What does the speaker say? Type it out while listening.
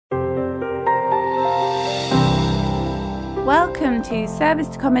Welcome to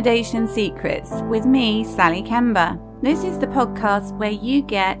Serviced Accommodation Secrets with me, Sally Kember. This is the podcast where you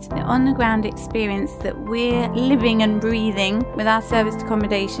get the on-the-ground experience that we're living and breathing with our serviced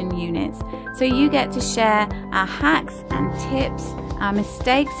accommodation units. So you get to share our hacks and tips, our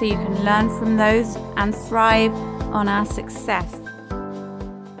mistakes, so you can learn from those and thrive on our success.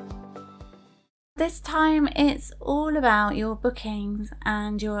 This time it's all about your bookings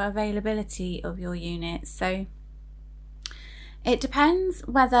and your availability of your units. So it depends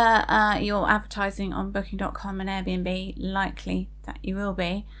whether you're advertising on Booking.com and Airbnb, likely that you will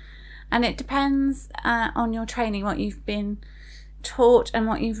be. And it depends on your training, what you've been taught and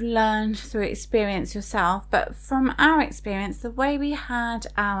what you've learned through experience yourself. But from our experience, the way we had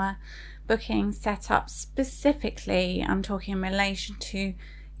our bookings set up specifically, I'm talking in relation to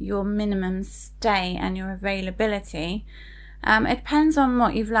your minimum stay and your availability, it depends on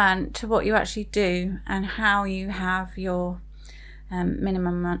what you've learned to what you actually do and how you have your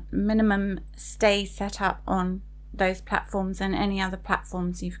minimum stay set up on those platforms and any other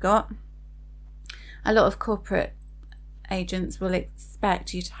platforms you've got. A lot of corporate agents will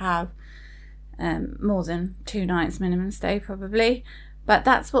expect you to have more than 2 nights minimum stay probably, but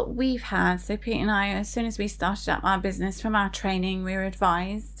that's what we've had. So Pete and I, as soon as we started up our business, from our training we were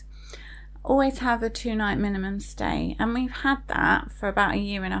advised always have a 2-night minimum stay, and we've had that for about 1.5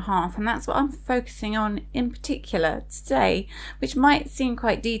 years, and that's what I'm focusing on in particular today, which might seem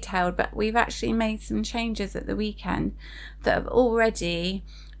quite detailed, but we've actually made some changes at the weekend that have already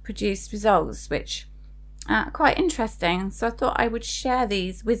produced results which are quite interesting. So I thought I would share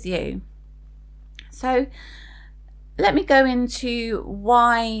these with you. So let me go into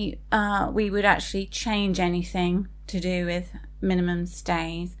why we would actually change anything to do with minimum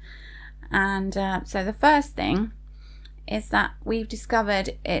stays. And so the first thing is that we've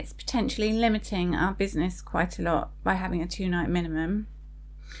discovered it's potentially limiting our business quite a lot by having a 2-night minimum.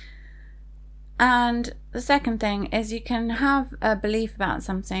 And the second thing is you can have a belief about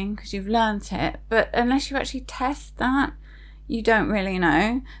something because you've learnt it, but unless you actually test that, you don't really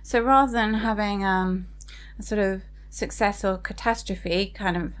know. So rather than having a sort of success or catastrophe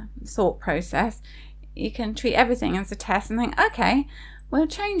kind of thought process, you can treat everything as a test and think, okay, we'll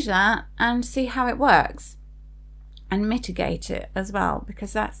change that and see how it works and mitigate it as well,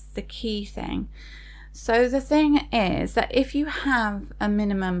 because that's the key thing. So the thing is that if you have a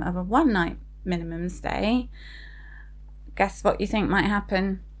minimum of a 1-night minimum stay, guess what you think might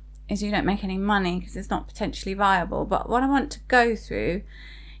happen is you don't make any money because it's not potentially viable. But what I want to go through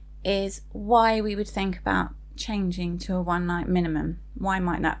is why we would think about changing to a 1-night minimum. Why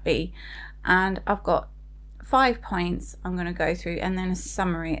might that be? And I've got 5 points I'm going to go through and then a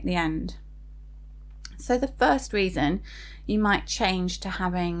summary at the end. So the first reason you might change to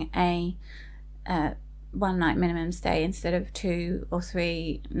having a 1-night minimum stay instead of 2 or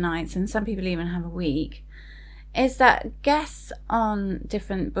 3 nights, and some people even have a week, is that guests on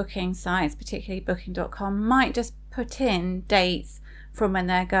different booking sites, particularly Booking.com, might just put in dates from when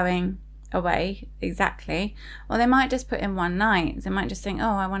they're going away exactly, or they might just put in 1 night. They might just think,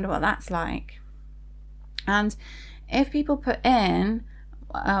 oh, I wonder what that's like. And if people put in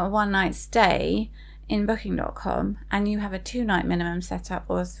a 1-night stay in Booking.com and you have a 2-night minimum set up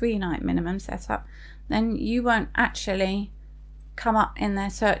or a 3-night minimum set up, then you won't actually come up in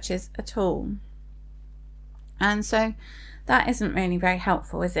their searches at all. And so that isn't really very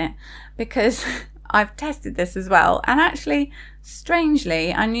helpful, is it? Because I've tested this as well, and actually,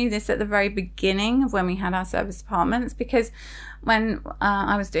 strangely, I knew this at the very beginning of when we had our service apartments, because when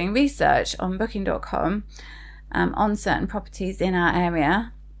I was doing research on Booking.com on certain properties in our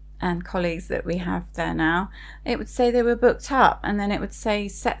area and colleagues that we have there now, it would say they were booked up, and then it would say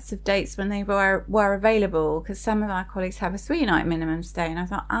sets of dates when they were available, because some of our colleagues have a 3-night minimum stay, and I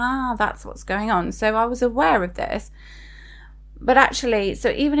thought, that's what's going on. So I was aware of this. But actually, so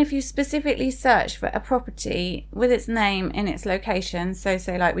even if you specifically search for a property with its name in its location, so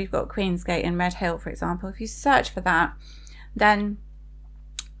say like we've got Queensgate in Red Hill, for example, if you search for that, then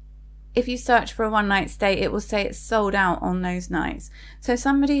if you search for a 1-night stay, it will say it's sold out on those nights. So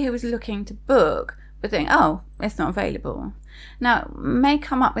somebody who was looking to book would think, oh, it's not available. Now, it may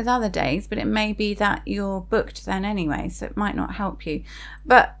come up with other days, but it may be that you're booked then anyway, so it might not help you.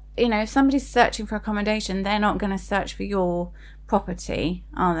 But you know, if somebody's searching for accommodation, they're not going to search for your property,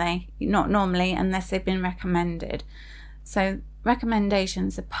 are they? Not normally, unless they've been recommended. So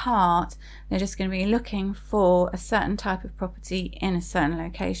recommendations apart, they're just going to be looking for a certain type of property in a certain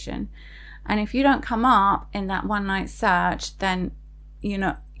location. And if you don't come up in that 1-night search, then you're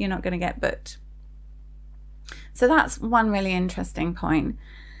not going to get booked. So that's one really interesting point.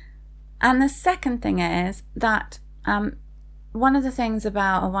 And the second thing is that one of the things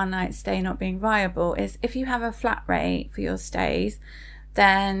about a one night stay not being viable is if you have a flat rate for your stays,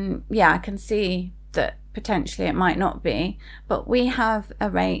 then yeah, I can see that potentially it might not be, but we have a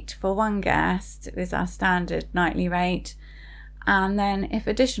rate for one guest is our standard nightly rate, and then if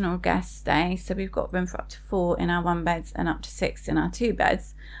additional guests stay, so we've got room for up to 4 in our 1 beds and up to 6 in our 2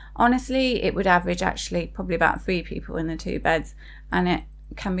 beds. Honestly, it would average actually probably about 3 people in the 2 beds, and it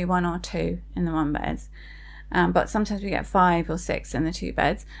can be 1 or 2 in the 1 beds. But sometimes we get 5 or 6 in the 2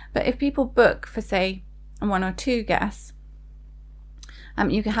 beds. But if people book for, say, 1 or 2 guests,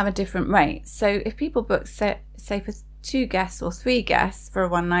 you can have a different rate. So if people book, say for 2 guests or 3 guests for a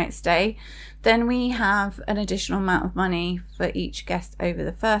one night stay, then we have an additional amount of money for each guest over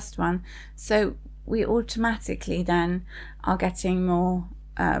the first one. So we automatically then are getting more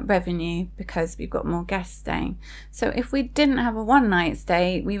revenue because we've got more guests staying. So if we didn't have a one night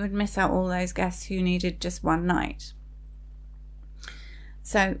stay, we would miss out all those guests who needed just one night.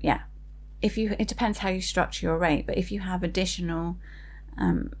 So yeah, it depends how you structure your rate, but if you have additional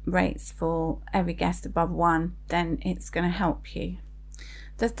rates for every guest above 1, then it's going to help you.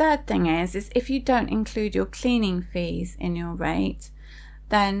 The third thing is if you don't include your cleaning fees in your rate,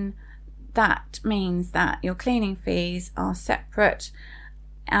 then that means that your cleaning fees are separate,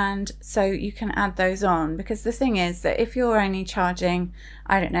 and so you can add those on, because the thing is that if you're only charging,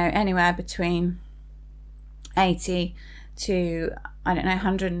 I don't know, anywhere between 80 to, I don't know,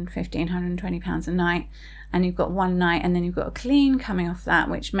 115, 120 pounds a night, and you've got one night and then you've got a clean coming off that,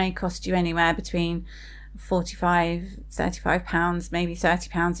 which may cost you anywhere between 45, 35 pounds, maybe 30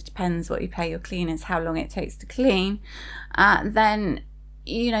 pounds, it depends what you pay your cleaners, how long it takes to clean, then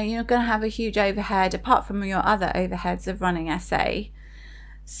you're going to have a huge overhead apart from your other overheads of running SA.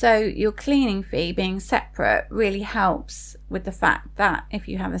 So your cleaning fee being separate really helps with the fact that if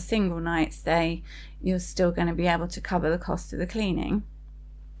you have a single night stay, you're still going to be able to cover the cost of the cleaning.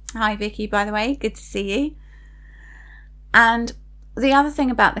 Hi Vicky, by the way, good to see you. And the other thing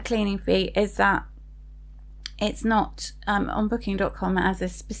about the cleaning fee is that it's not, on booking.com as a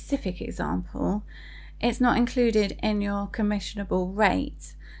specific example, it's not included in your commissionable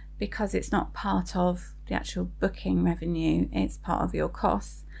rate because it's not part of the actual booking revenue, it's part of your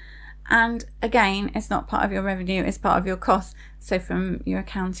costs. And again, it's not part of your revenue, it's part of your costs, so from your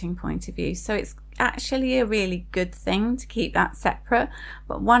accounting point of view. So it's actually a really good thing to keep that separate.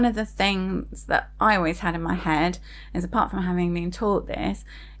 But one of the things that I always had in my head is, apart from having been taught this,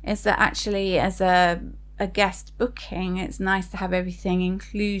 is that actually as a guest booking, it's nice to have everything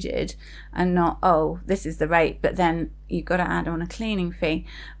included and not, oh, this is the rate, but then you've got to add on a cleaning fee.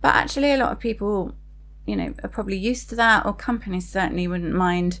 But actually a lot of people, are probably used to that, or companies certainly wouldn't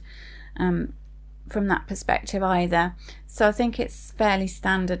mind from that perspective either. So I think it's fairly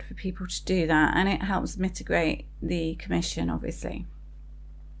standard for people to do that, and it helps mitigate the commission, obviously.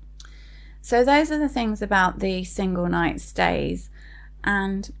 So those are the things about the single night stays,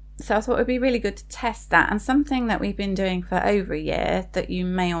 and so I thought it would be really good to test that. And something that we've been doing for over a year that you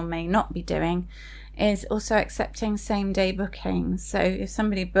may or may not be doing is also accepting same day bookings. So if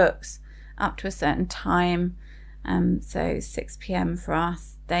somebody books up to a certain time, so 6 p.m. for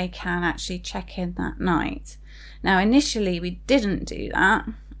us, they can actually check in that night. Now initially we didn't do that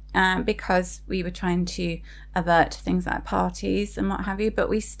because we were trying to avert things like parties and what have you, but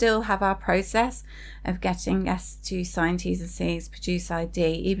we still have our process of getting guests to sign T's and C's, produce ID,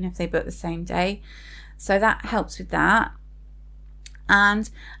 even if they book the same day. So that helps with that. And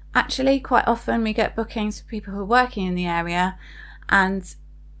actually quite often we get bookings for people who are working in the area, and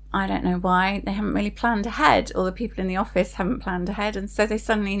I don't know why, they haven't really planned ahead, or the people in the office haven't planned ahead, and so they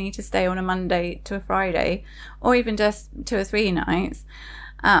suddenly need to stay on a Monday to a Friday, or even just 2 or 3 nights,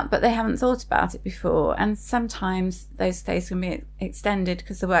 but they haven't thought about it before. And sometimes those stays can be extended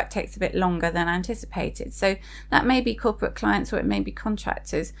because the work takes a bit longer than anticipated. So that may be corporate clients, or it may be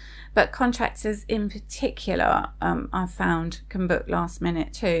contractors, but contractors in particular I've found can book last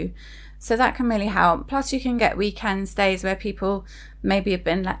minute too. So that can really help. Plus you can get weekend stays where people maybe have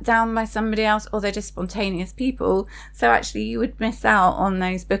been let down by somebody else, or they're just spontaneous people. So actually you would miss out on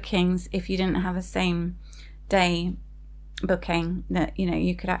those bookings if you didn't have a same day booking, that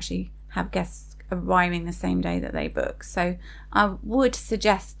you could actually have guests arriving the same day that they book. So I would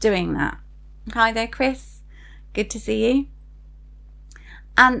suggest doing that. Hi there Chris, good to see you.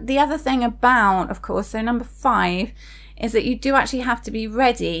 And the other thing about, of course, so number 5 is that you do actually have to be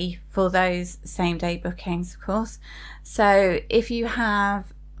ready for those same day bookings, of course. So if you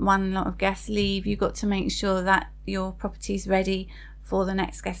have one lot of guests leave, you've got to make sure that your property's ready for the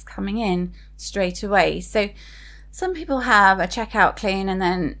next guest coming in straight away. So some people have a checkout clean and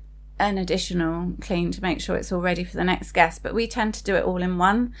then an additional clean to make sure it's all ready for the next guest, but we tend to do it all in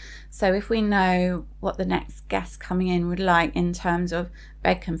one. So if we know what the next guest coming in would like in terms of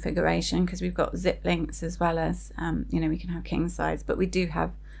bed configuration, because we've got zip links as well as we can have king size, but we do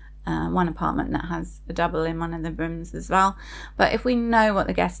have one apartment that has a double in one of the rooms as well. But if we know what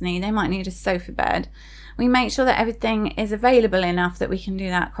the guests need, they might need a sofa bed, we make sure that everything is available enough that we can do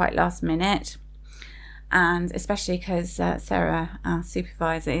that quite last minute. And especially because Sarah, our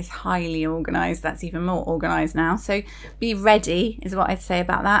supervisor, is highly organised, that's even more organised now. So be ready is what I'd say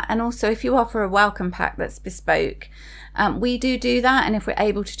about that. And also, if you offer a welcome pack that's bespoke, we do that. And if we're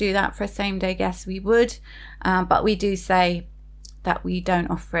able to do that for a same day guest, we would. But we do say that we don't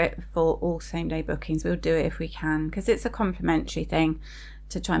offer it for all same day bookings. We'll do it if we can, because it's a complimentary thing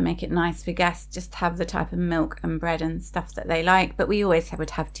to try and make it nice for guests, just have the type of milk and bread and stuff that they like. But we always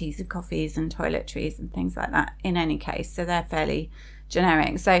would have teas and coffees and toiletries and things like that in any case, so they're fairly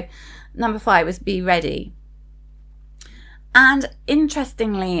generic. So number 5 was be ready. And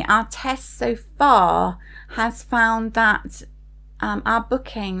interestingly, our test so far has found that our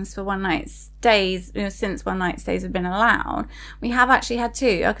bookings for one night stays, since one night stays have been allowed, we have actually had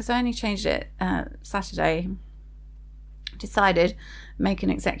 2, because I only changed it Saturday, decided make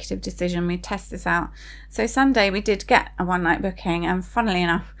an executive decision, we test this out. So Sunday we did get a one night booking, and funnily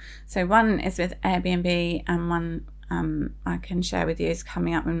enough, so one is with Airbnb and one I can share with you is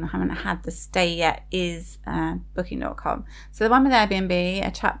coming up and I haven't had the stay yet, is booking.com. So the one with Airbnb, a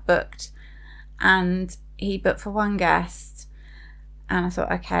chap booked, and he booked for one guest, and I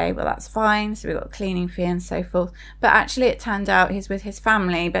thought, okay, well that's fine, so we got a cleaning fee and so forth. But actually it turned out he's with his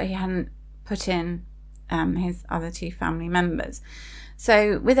family, but he hadn't put in his other 2 family members.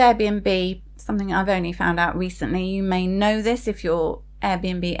 So with Airbnb, something I've only found out recently, you may know this if you're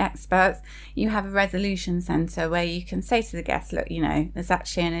Airbnb experts, you have a resolution centre where you can say to the guests, look, there's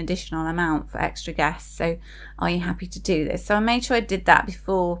actually an additional amount for extra guests, so are you happy to do this? So I made sure I did that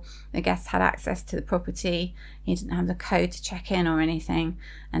before the guests had access to the property. He didn't have the code to check in or anything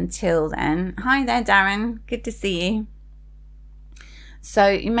until then. Hi there, Darren, good to see you. So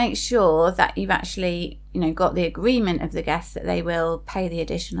you make sure that you've actually, got the agreement of the guests that they will pay the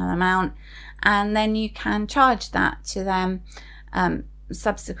additional amount, and then you can charge that to them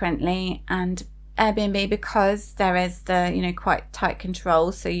subsequently. And Airbnb, because there is the, quite tight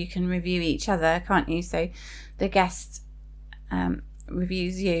control, so you can review each other, can't you? So the guest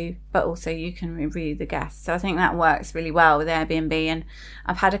reviews you, but also you can review the guest. So I think that works really well with Airbnb, and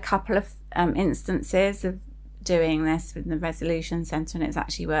I've had a couple of instances of doing this with the resolution centre, and it's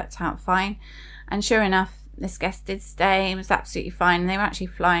actually worked out fine. And sure enough, this guest did stay, it was absolutely fine. They were actually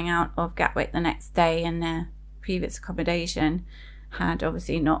flying out of Gatwick the next day, and their previous accommodation had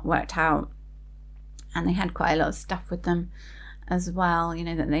obviously not worked out, and they had quite a lot of stuff with them as well,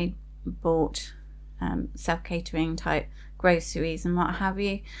 that they bought self-catering type groceries and what have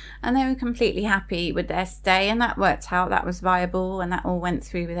you, and they were completely happy with their stay, and that worked out, that was viable, and that all went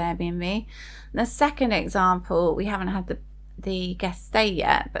through with Airbnb. The second example, we haven't had the guest stay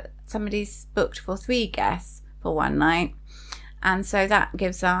yet, but somebody's booked for 3 guests for one night, and so that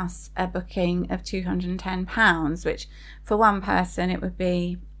gives us a booking of £210, which for one person it would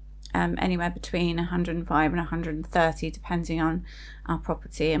be anywhere between 105 and 130 depending on our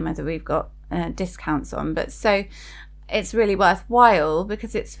property and whether we've got discounts on. But so it's really worthwhile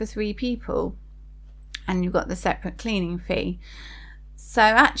because it's for 3 people and you've got the separate cleaning fee. So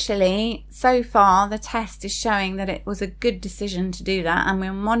actually, so far the test is showing that it was a good decision to do that, and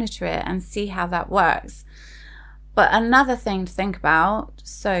we'll monitor it and see how that works. But another thing to think about,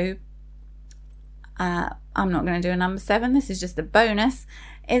 so I'm not going to do a number 7, this is just a bonus,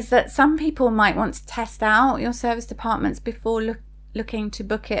 is that some people might want to test out your service departments before looking to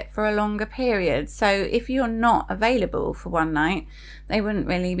book it for a longer period. So if you're not available for one night, they wouldn't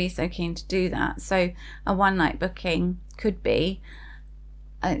really be so keen to do that. So a one night booking could be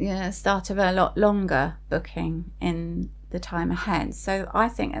start of a lot longer booking in the time ahead. So I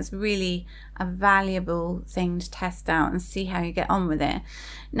think it's really a valuable thing to test out and see how you get on with it.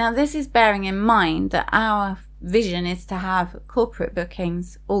 Now this is bearing in mind that our vision is to have corporate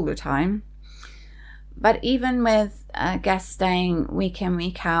bookings all the time, but even with guests staying week in,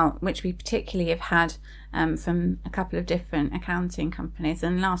 week out, which we particularly have had from a couple of different accounting companies,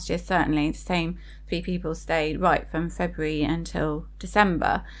 and last year certainly the same 3 people stayed right from February until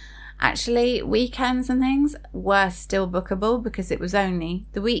December. Actually, weekends and things were still bookable because it was only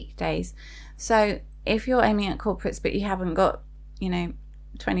the weekdays. So if you're aiming at corporates but you haven't got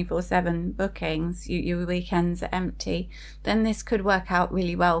 24/7 bookings, your weekends are empty, then this could work out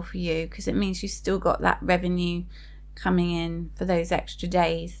really well for you because it means you've still got that revenue coming in for those extra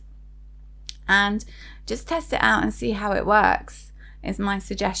days. and just test it out and see how it works is my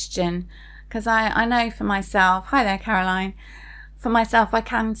suggestion. Because I know for myself, hi there Caroline, for myself I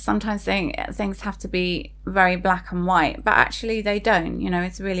can sometimes think things have to be very black and white, but actually they don't. You know,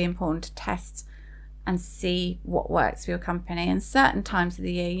 it's really important to test and see what works for your company. And certain times of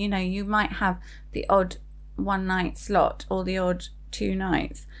the year, you know, you might have the odd one night slot or the odd 2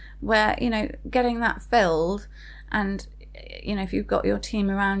 nights where, you know, getting that filled, and you know, if you've got your team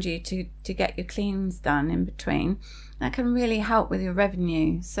around you to get your cleans done in between, that can really help with your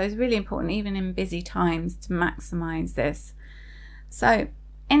revenue. So it's really important, even in busy times, to maximize this. So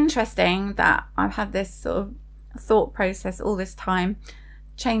interesting that I've had this sort of thought process all this time,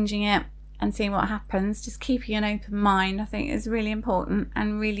 changing it and seeing what happens. Just keeping an open mind, I think, is really important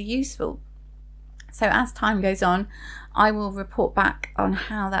and really useful. So as time goes on, I will report back on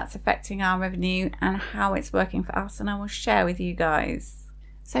how that's affecting our revenue and how it's working for us, and I will share with you guys.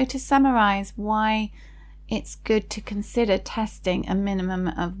 So to summarize why it's good to consider testing a minimum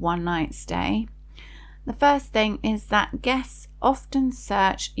of 1 night stay. The first thing is that guests often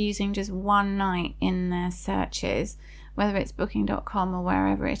search using just 1 night in their searches, whether it's booking.com or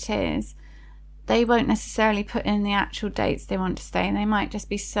wherever it is. They won't necessarily put in the actual dates they want to stay, and they might just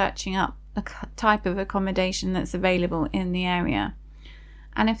be searching up a type of accommodation that's available in the area.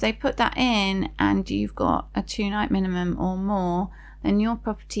 And if they put that in and you've got a 2-night minimum or more, then your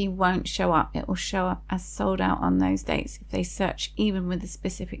property won't show up. It will show up as sold out on those dates if they search even with a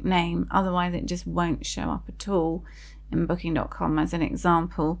specific name. Otherwise it just won't show up at all in booking.com, as an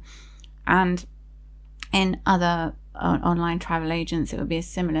example. And in other online travel agents it would be a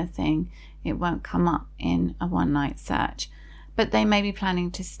similar thing. It won't come up in a 1-night search, but they may be planning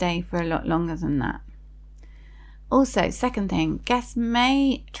to stay for a lot longer than that. Also, second thing, guests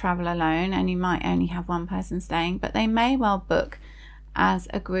may travel alone and you might only have 1 person staying, but they may well book as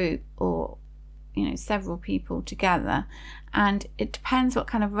a group or, you know, several people together. And it depends what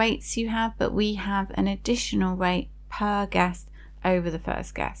kind of rates you have, but we have an additional rate per guest over the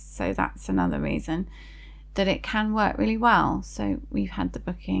first guest. So that's another reason that it can work really well. So we've had the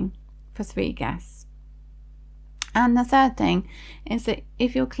booking for 3 guests. And the third thing is that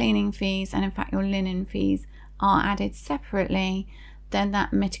if your cleaning fees and in fact your linen fees are added separately, then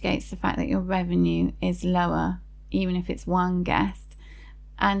that mitigates the fact that your revenue is lower, even if it's 1 guest.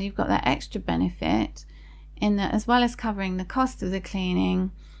 And you've got that extra benefit in that, as well as covering the cost of the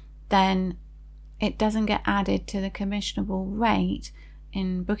cleaning, then it doesn't get added to the commissionable rate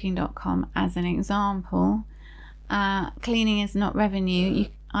in booking.com, as an example. Cleaning is not revenue.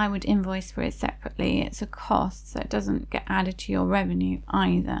 I would invoice for it separately. It's a cost, so it doesn't get added to your revenue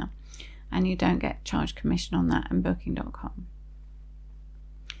either, and you don't get charged commission on that in booking.com.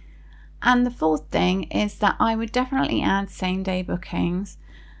 And the fourth thing is that I would definitely add same-day bookings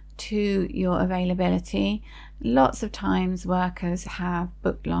to your availability. Lots of times workers have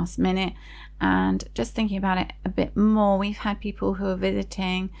booked last minute, and just thinking about it a bit more, we've had people who are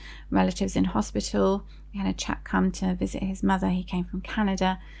visiting relatives in hospital. We had a chap come to visit his mother. He came from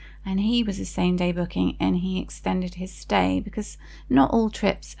Canada and he was a same-day booking, and he extended his stay because not all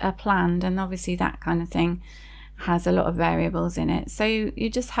trips are planned, and obviously that kind of thing has a lot of variables in it. So you're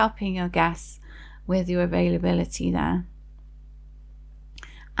just helping your guests with your availability there.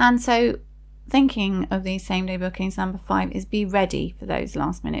 And so thinking of these same-day bookings, number 5 is be ready for those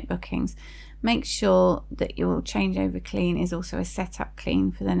last-minute bookings. Make sure that your changeover clean is also a setup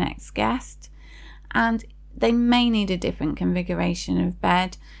clean for the next guest, and they may need a different configuration of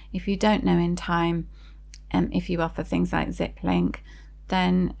bed. If you don't know in time, if you offer things like ZipLink,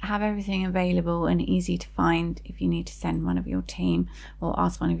 then have everything available and easy to find if you need to send one of your team or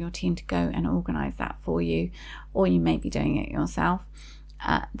ask one of your team to go and organise that for you, or you may be doing it yourself.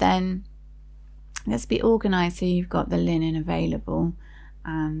 Then let's be organised so you've got the linen available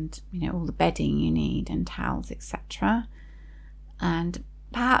and, you know, all the bedding you need and towels, etc. And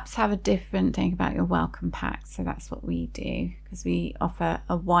perhaps have a different thing about your welcome pack. So that's what we do, because we offer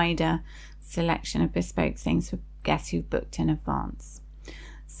a wider selection of bespoke things for guests who've booked in advance.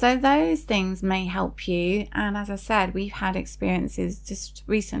 So those things may help you. And as I said, we've had experiences just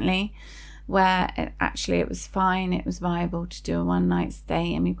recently where it was fine, it was viable to do a 1-night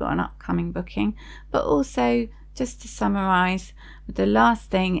stay, and we've got an upcoming booking. But also, just to summarize, the last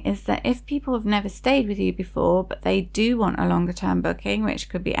thing is that if people have never stayed with you before but they do want a longer term booking, which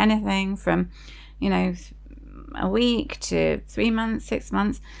could be anything from, you know, a week to 3 months, 6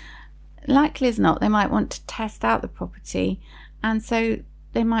 months, likely as not they might want to test out the property, and so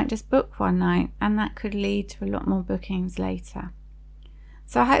they might just book 1 night, and that could lead to a lot more bookings later.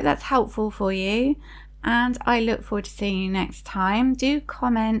 So I hope that's helpful for you, and I look forward to seeing you next time. Do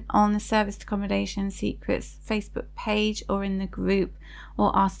comment on the Serviced Accommodation Secrets Facebook page or in the group,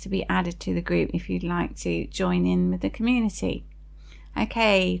 or ask to be added to the group if you'd like to join in with the community.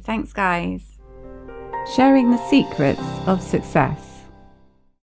 Okay, thanks guys. Sharing the secrets of success.